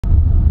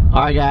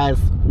Alright guys,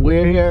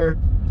 we're here,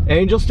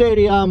 Angel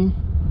Stadium,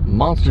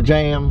 Monster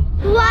Jam.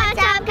 What's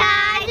up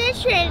guys,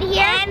 it's Trinity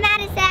and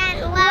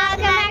Madison. Welcome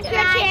back to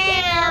our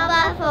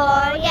channel.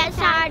 Before we get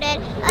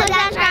started, please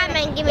subscribe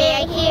and give me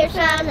a huge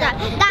thumbs up.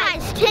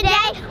 Guys,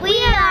 today we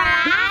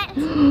are at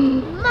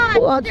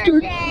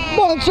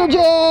Monster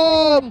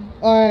Jam!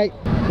 Alright,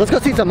 let's go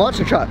see some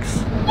monster trucks.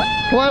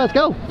 Come on, let's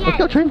go. Let's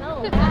go, Trin.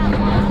 Look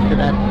at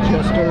that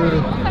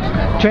Chester.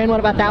 Trin, what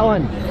about that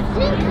one?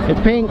 It's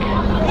pink.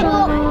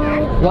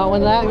 You want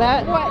one like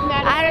that? What,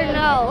 I don't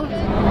know.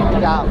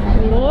 Good job.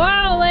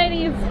 Wow,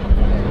 ladies.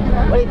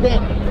 What do you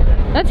think?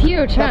 That's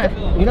huge, huh?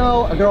 You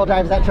know a girl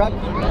drives that truck? Do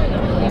you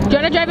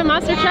want to drive a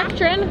monster truck,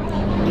 Trin?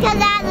 Because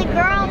it has a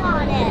girl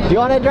on it. Do you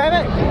want to drive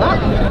it? Huh?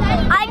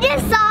 I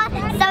just saw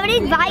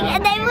somebody's bike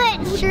and they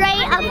went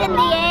straight up in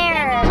the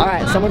air.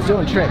 Alright, someone's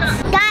doing tricks.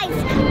 Guys,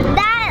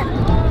 that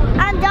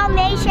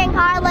Dalmatian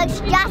car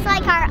looks just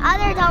like our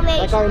other Dalmatian.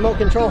 Like our remote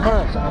control,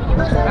 huh?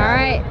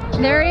 Alright,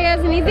 there he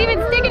is, and he's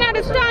even sticking out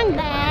his tongue.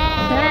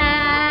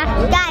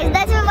 Guys,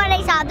 this is what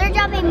I saw. They're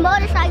jumping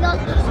motorcycles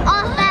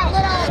off that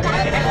little...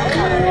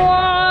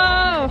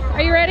 Whoa!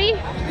 Are you ready?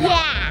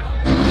 Yeah.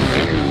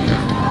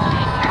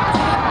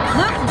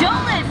 Look,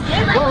 don't let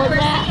him What was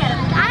that?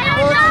 I don't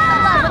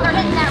know. when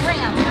they're hitting that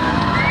ramp.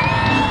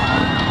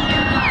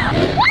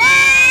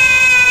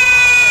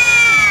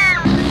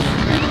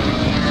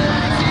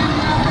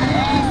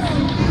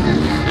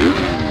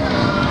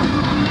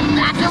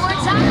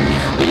 Afterwards,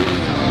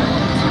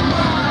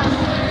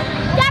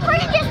 That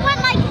person just went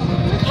like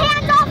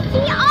hands off,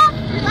 feet off.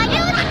 Like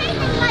it was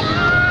amazing. Like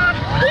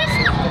he's...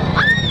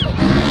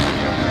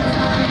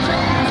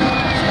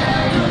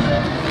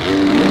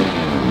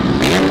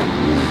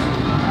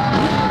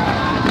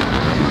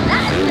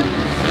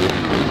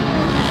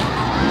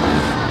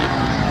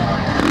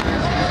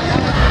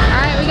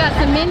 Alright, we got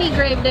some mini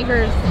grave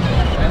diggers.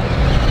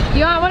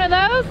 You want one of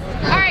those?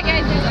 Alright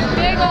guys, there's a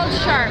big old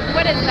shark.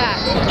 What is that?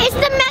 It's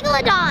the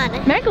Megalodon.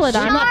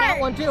 Megalodon? You got that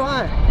one too,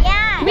 huh?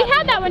 Yeah. We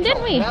had that one,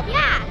 didn't we? Yep.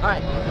 Yeah.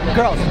 Alright,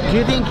 girls, do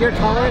you think you're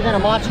taller than a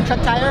monster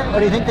truck tire? Or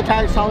do you think the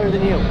tire's taller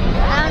than you?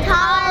 I'm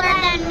taller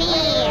than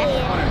me.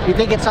 You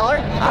think it's taller?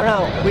 I don't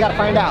know. We gotta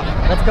find out.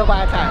 Let's go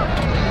buy a tire.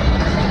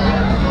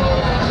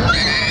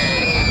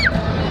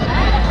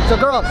 So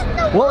girls,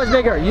 what was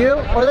bigger, you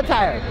or the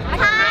tire?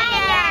 Tire.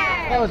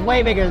 That was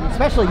way bigger,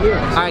 especially you.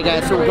 Alright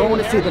guys, so we're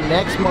going to see the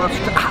next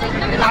monster.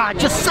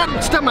 Just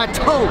stubbed my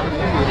toe.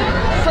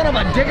 Son of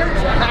a digger.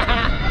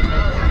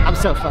 I'm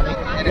so funny.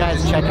 You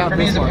guys, check out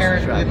this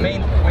monster truck.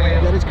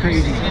 That is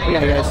crazy.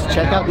 Yeah guys,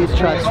 check out these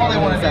trucks All from they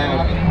the want to do.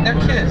 I inside. mean, they're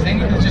kids. They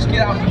need to just get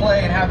out and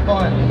play and have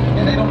fun,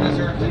 and they don't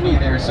deserve to be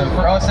there. So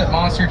for us at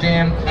Monster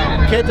Jam,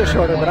 Kids are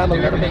shorter, but I'm a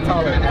little bit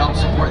taller. to help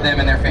support them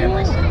and their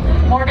families.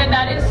 Morgan,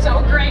 that is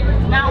so great.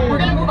 Now we're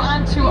gonna move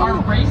on to our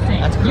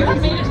racing. That's You have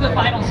crazy. made it to the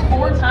finals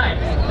 4 times.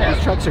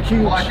 These trucks are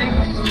huge. Well, I think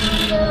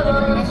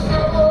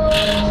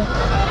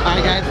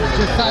Alright guys,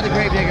 just saw the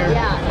grave digger.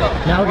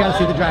 Yeah. Now we gotta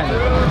see the driver.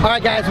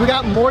 Alright guys, we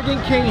got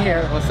Morgan King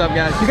here. What's up,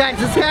 guys? You guys,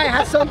 this guy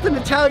has something to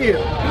tell you.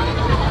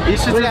 You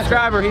should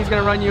subscribe or he's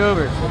gonna run you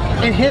over.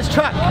 In his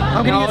truck.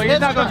 I'm gonna No, use he's his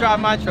not gonna truck. drive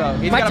my truck.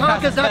 He's My gotta pass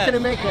Tonka's his not test.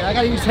 gonna make it. I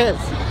gotta use his.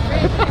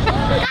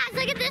 Guys,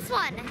 look at this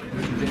one.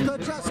 The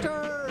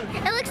Chester.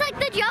 It looks like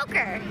the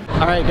Joker.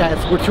 Alright guys,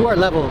 we're to our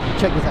level.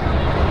 Check this out.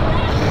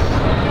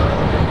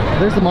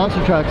 There's the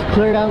monster trucks,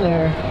 clear down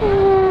there.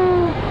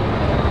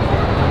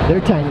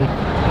 They're tiny.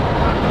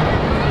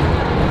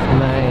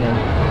 Man.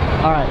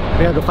 Alright,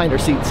 we gotta go find our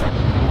seats.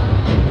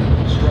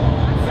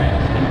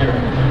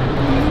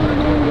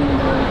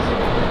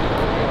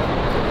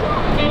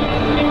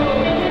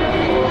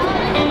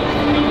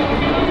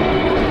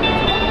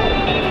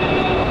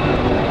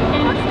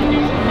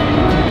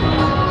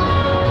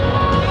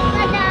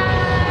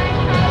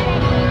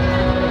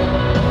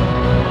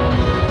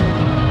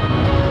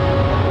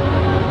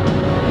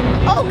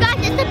 Oh guys,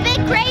 it's a big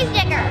grave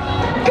digger.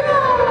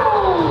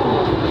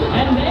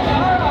 And they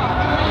are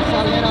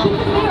we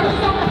are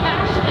so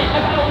passionate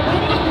about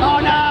winning. Oh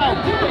no!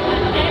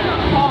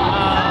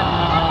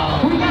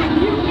 We got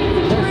new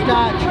pieces They're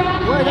stuck.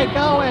 Where are they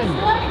going?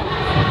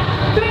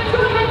 Fans, go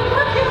ahead and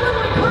let's give a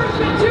little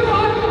encouragement to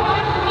our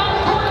driver on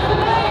course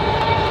today.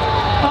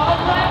 All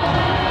right.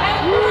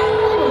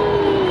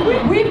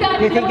 We've got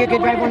Do you think you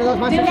could drive one of those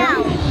monster No.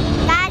 trucks?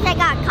 Guys, I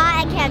got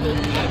cotton candy.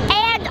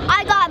 And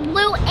I got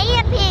blue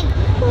and pink.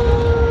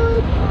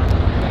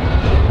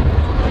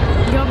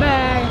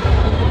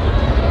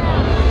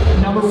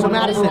 So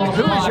Madison,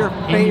 who is your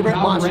favorite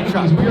monster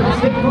truck? We are at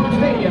State Farm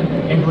Stadium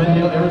in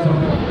Glendale,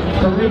 Arizona.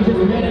 Courageous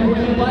men and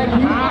women like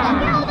you.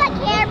 Oh, the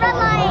camera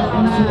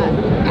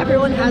light.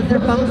 Everyone has their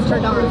phones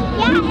turned on.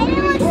 Yeah, and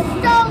it looks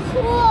so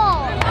cool.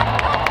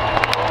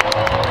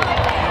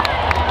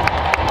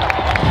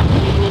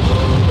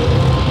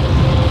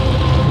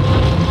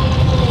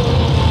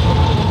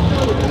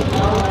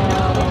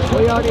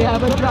 We already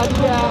have a truck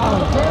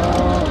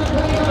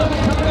down.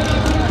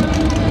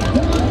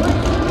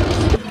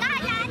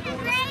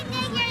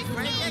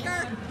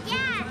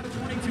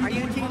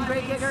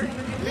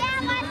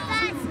 Yeah, what's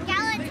that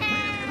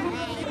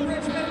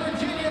skeleton?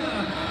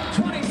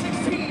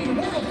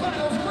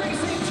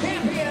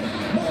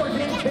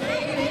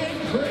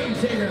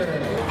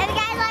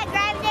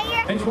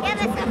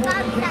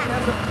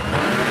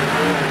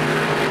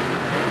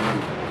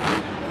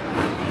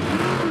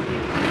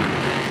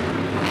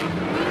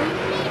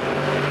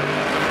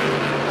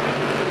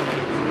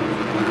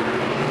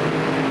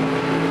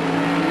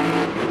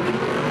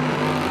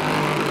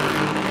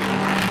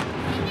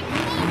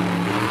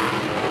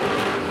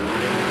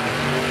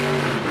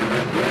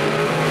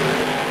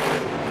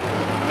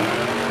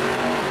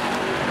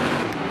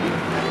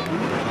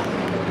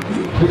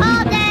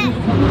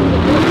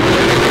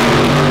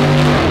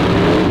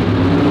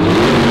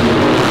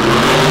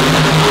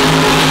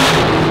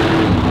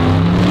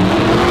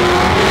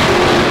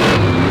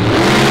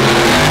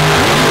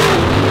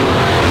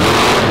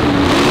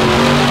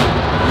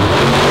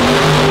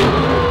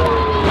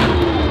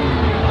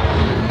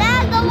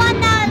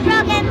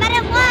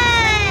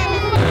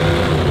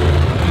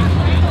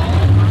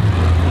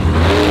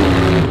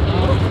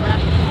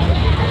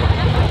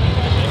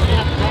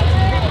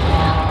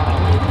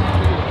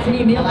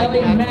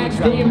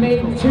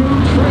 made to Trinity.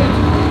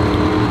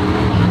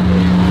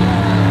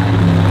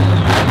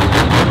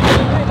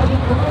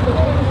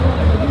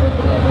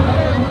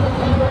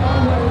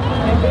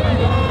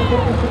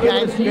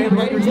 Guys, Grave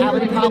Digger's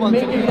having problems.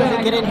 If he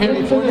doesn't get in here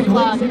before the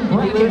clock, he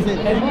loses.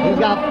 He's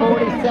got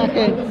 40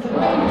 seconds.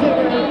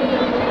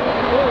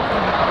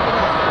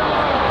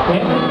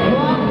 And the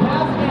clock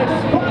has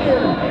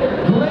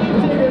expired. Grave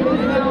Digger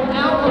is now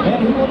out,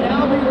 and he will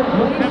now be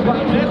replaced by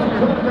Kevin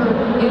Crooker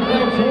in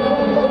El Toro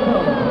Loco.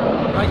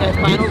 Alright guys,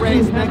 final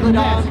race,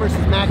 Megalodon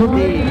versus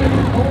McAfee.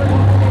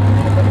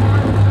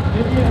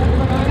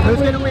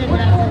 Who's gonna win,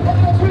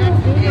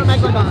 McAfee or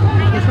Megalodon?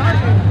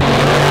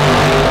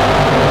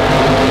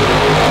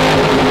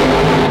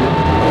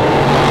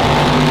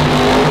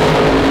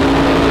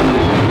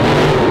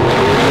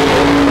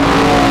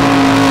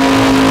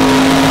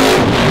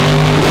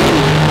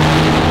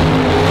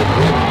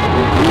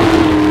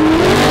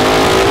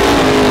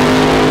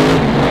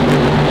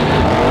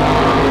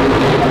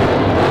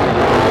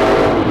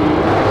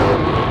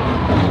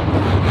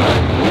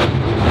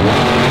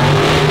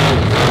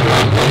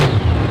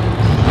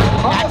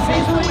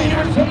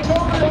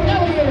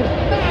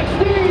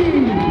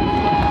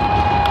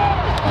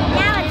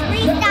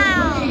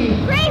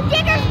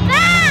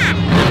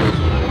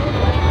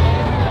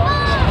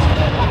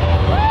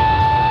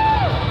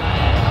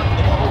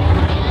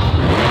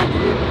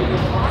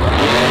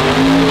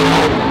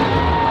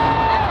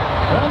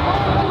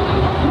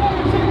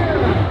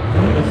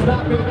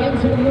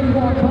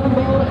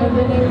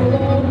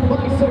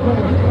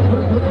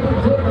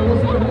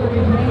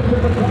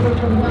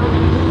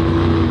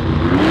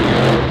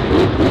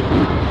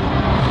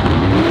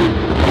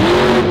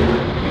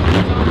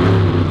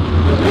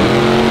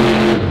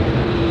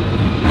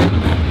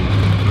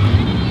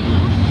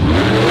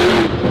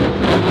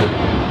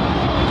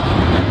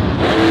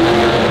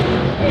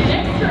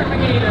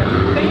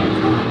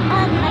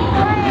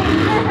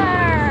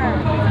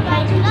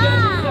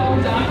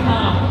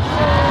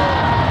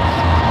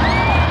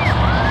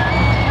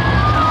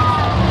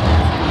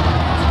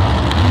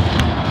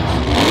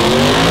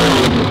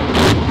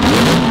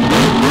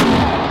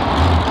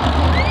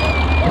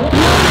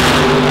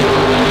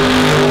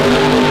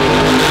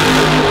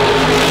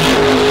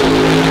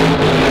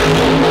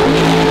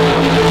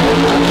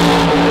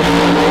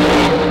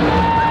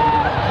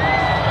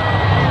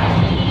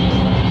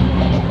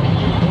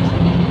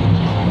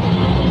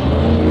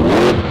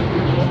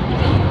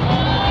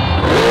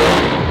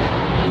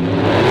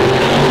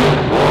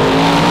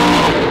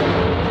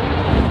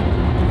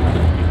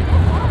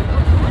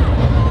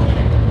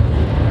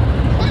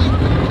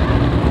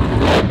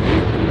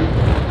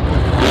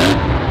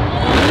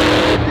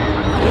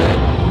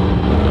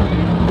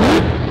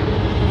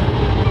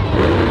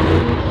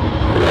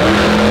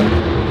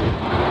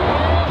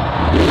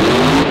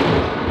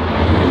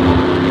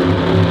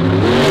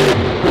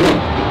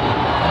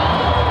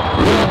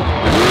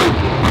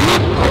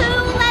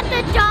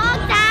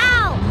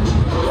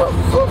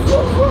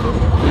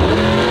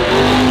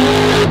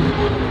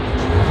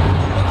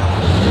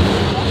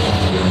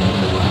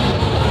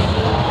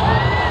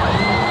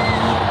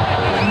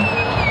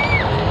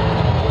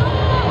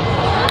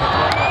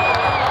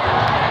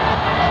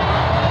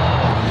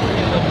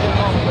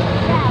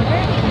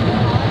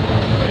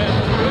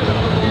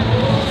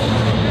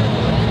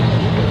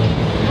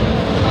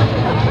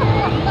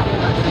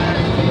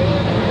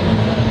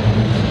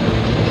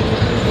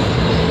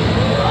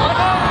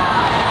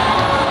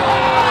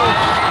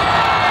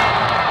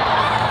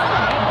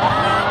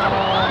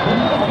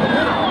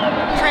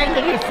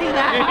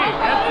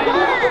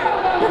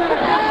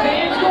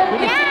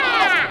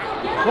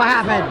 What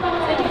happened?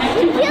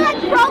 He like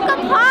broke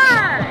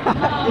apart.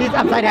 He's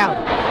upside down.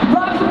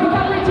 Rock's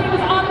recovery team is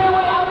on their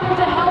way out there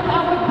to help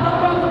out with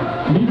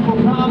combo. Beautiful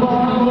combo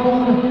on the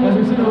road as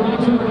we see the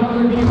Rock's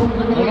recovery vehicle.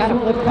 They got to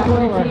flip back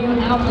over. Team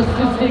out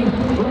assisting.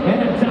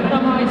 And a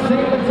dynamite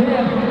save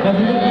attempt. As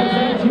we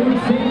represent you,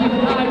 seeing the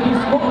night he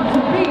scored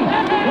to beat.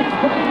 It's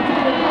going to the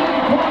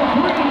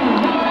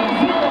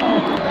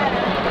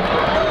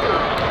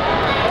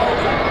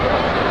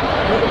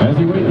 9.390. As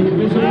you wait the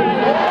official.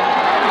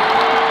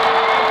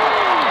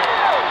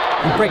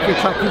 You break your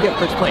truck, you get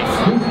first place.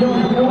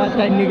 But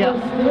then you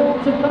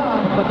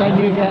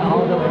get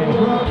all the way.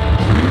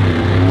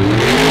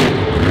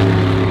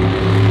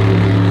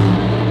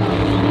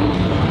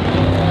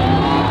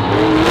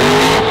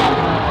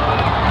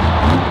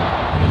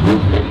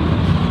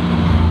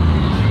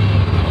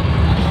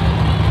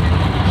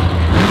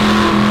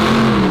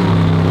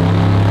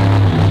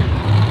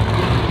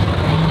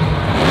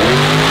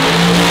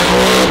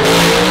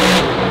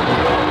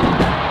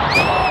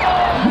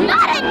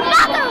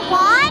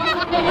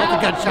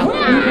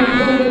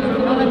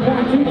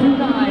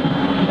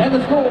 And the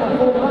score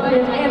for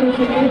Ryan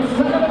Anderson is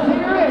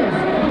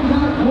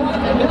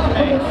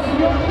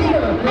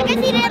 7-0. I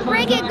guess he didn't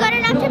break it good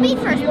enough to be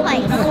first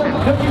place.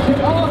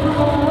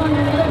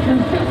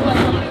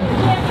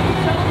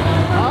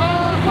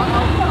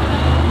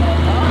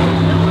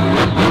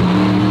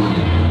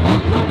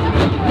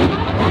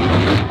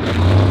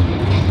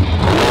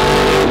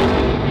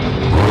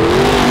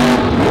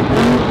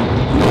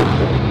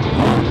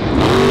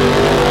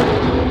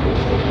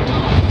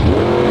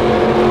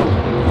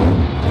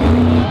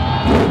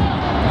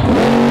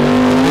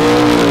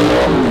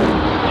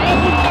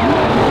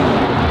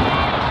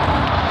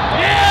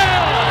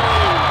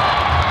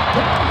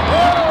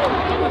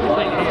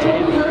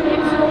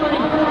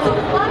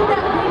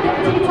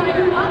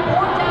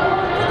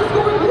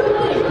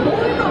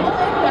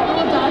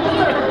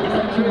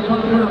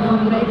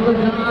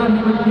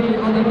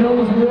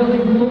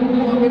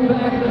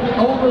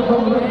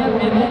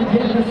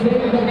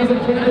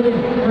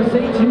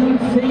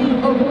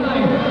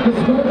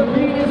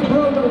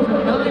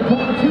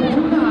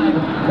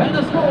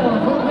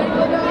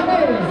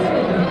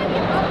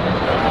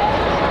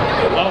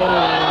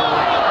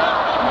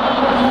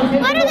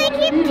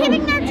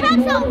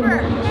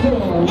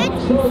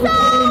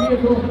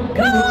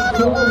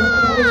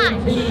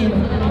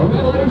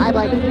 I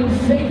like it.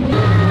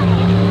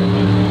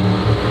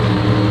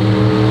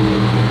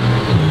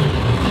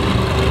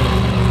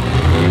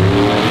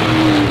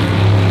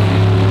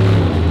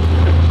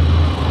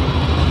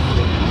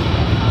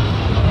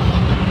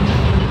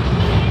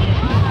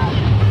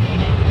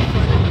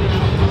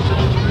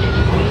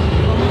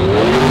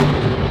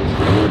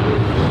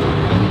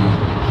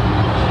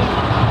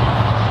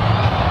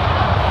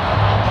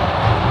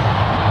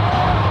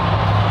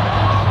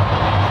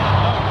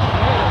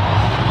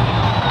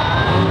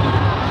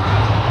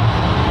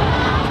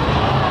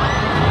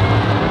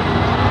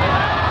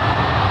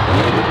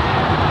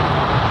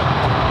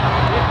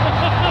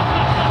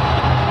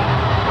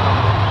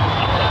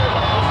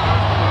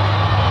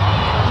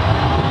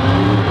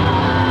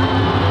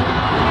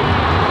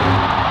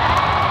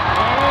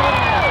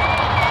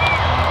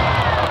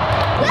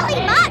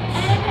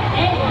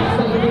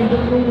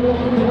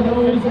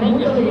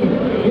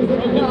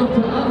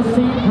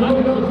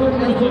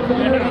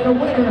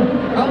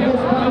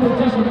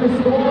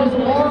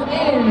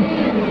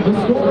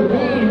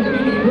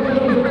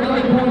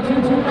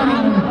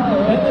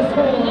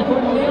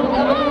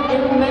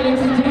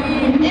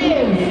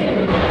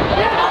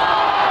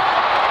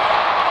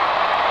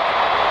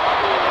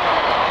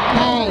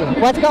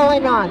 What's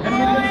going on?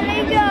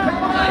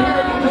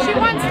 She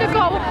wants to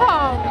go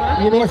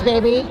home. You miss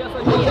baby?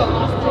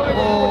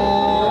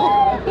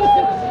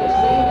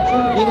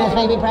 You miss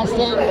baby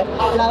Preston?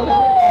 Logo?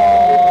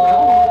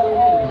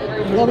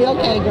 You'll be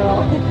okay,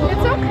 girl.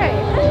 It's okay.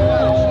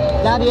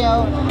 Love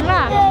you.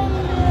 Yeah.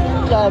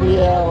 Love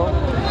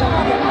you.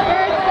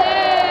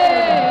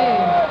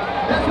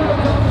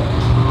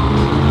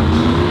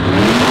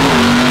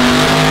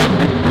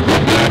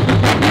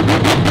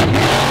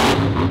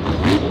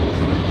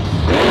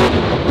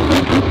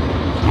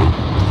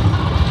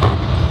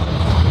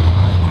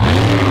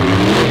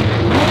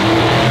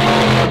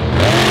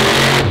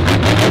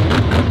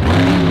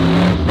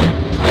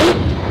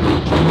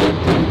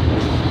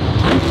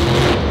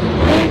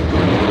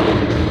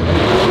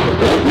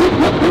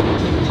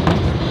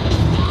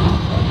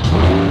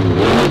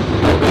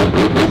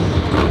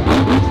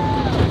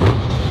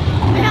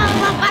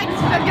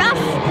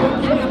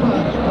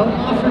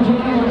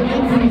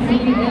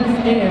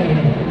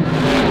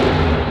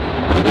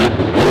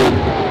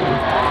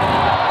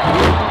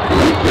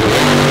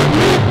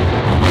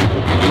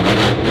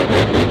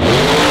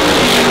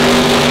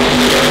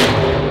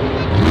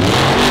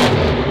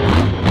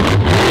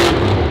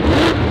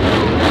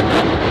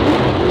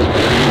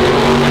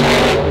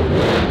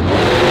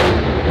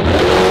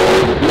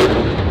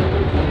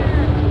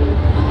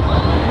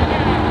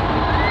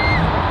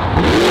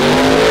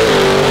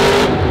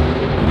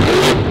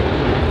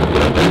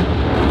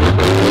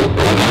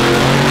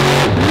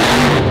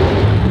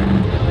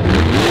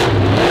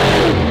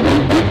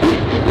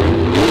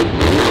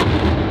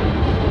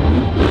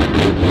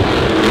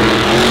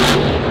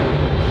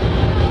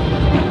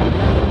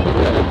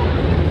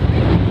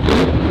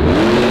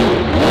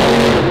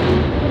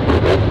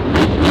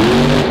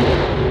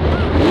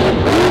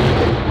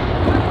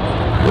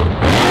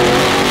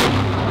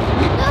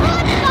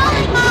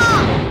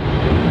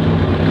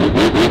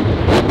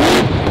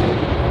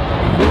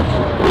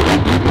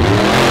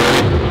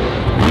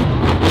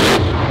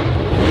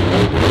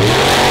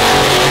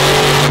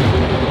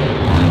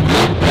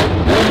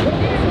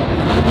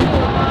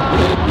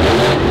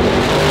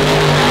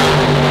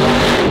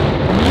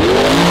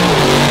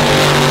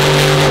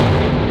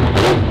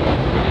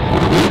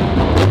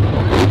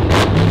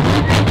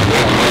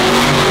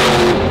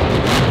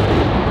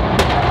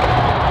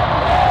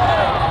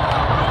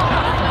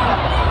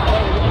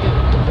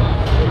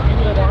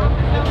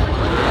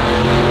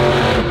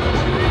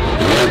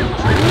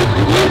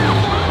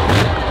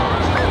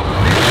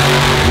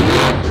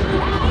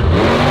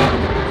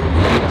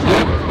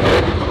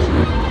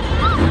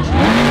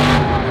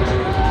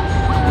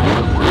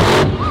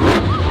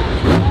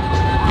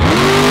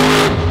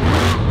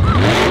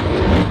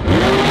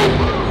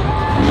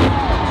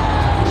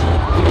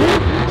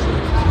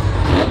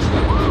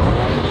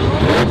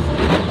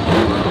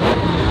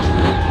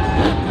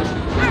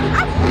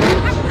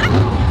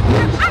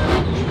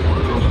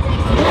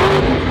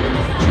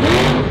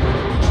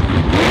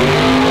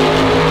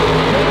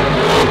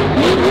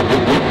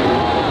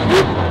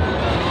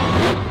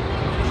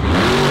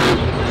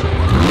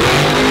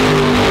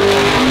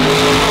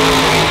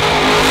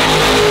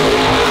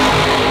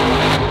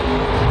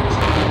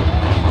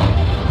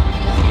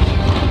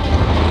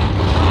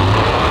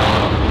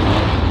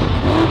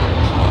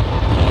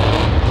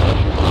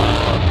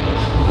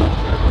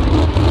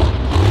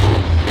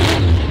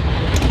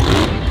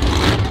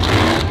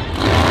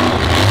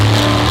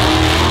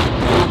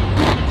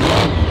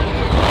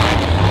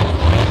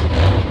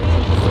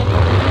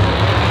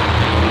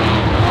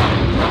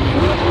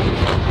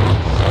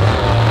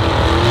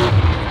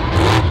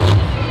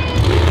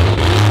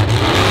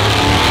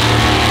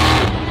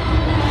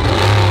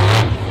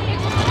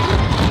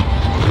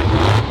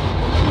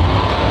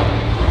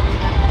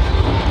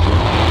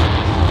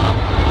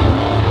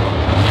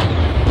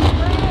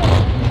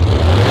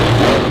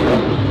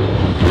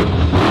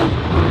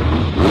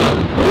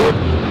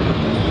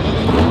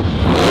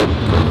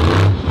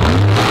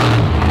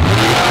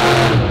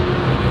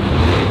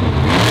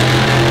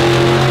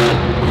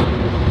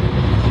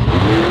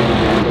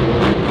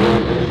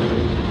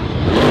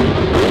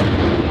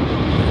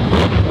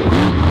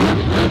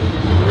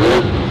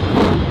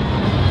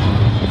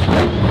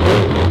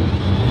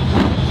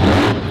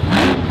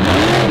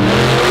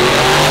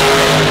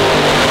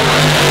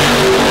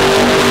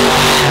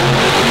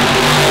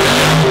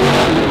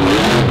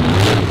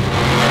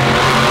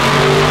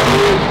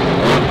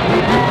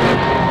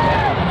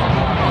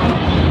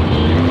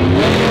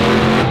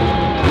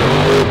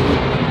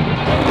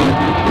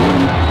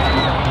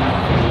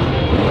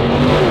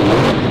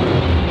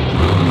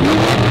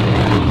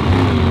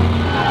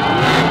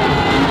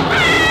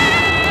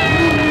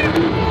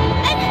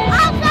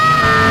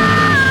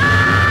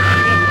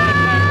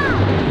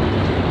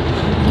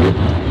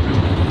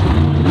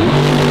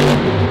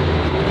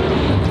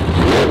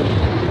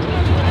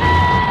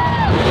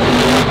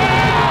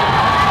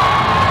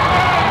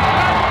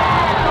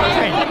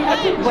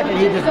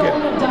 he just do?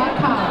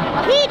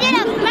 He did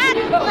a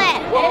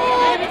backflip.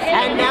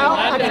 And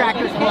now a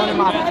tractor's blowing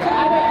him off the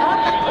track.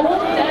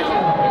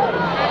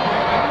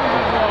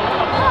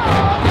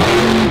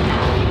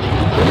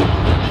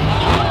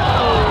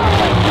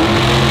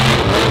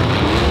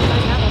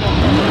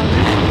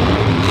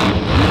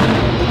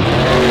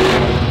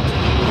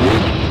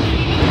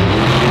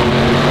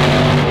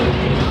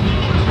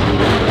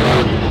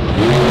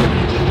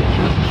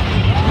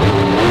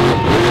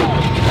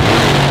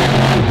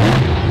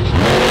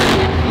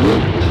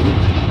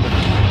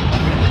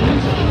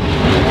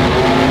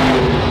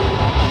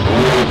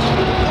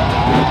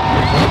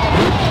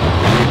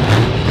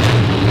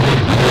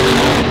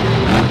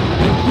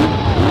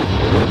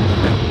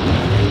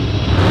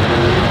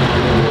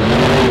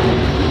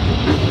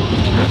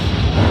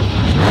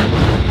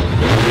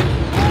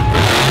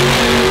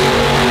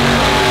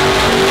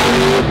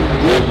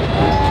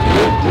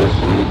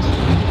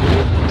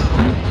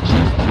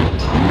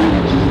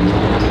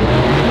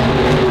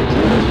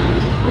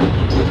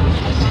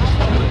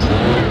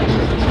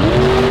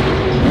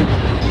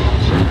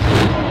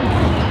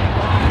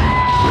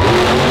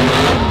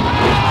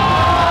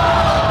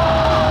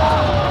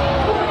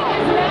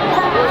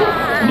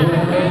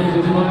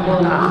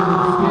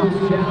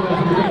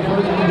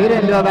 He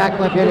didn't do a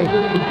backflip, did he?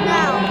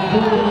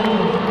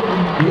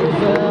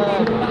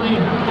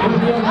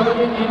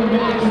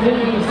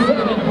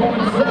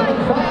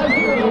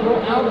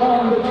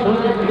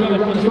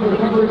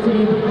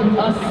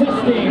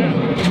 Assisting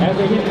as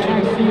they get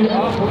backseat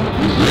off.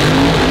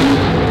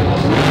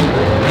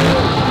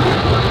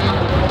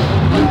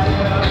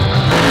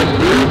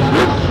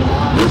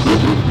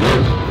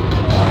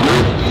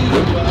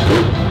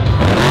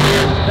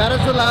 That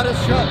is the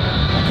loudest truck.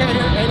 I can't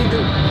hear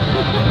anything.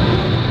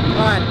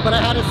 Alright, but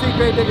I had to see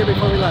Gravedigger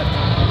before we left.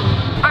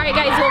 Alright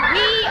guys, well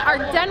we are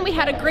done. We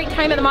had a great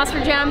time at the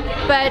Monster Jam,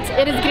 but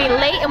it is getting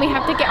late and we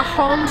have to get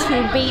home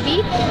to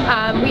Baby.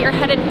 We are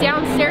headed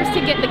downstairs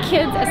to get the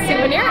kids a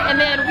souvenir, and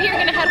then we are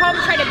going to head home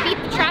and try to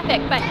beat the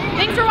traffic. But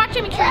thanks for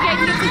watching. Make sure you guys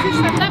give us a huge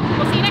thumbs up.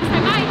 We'll see you next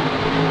time. Bye!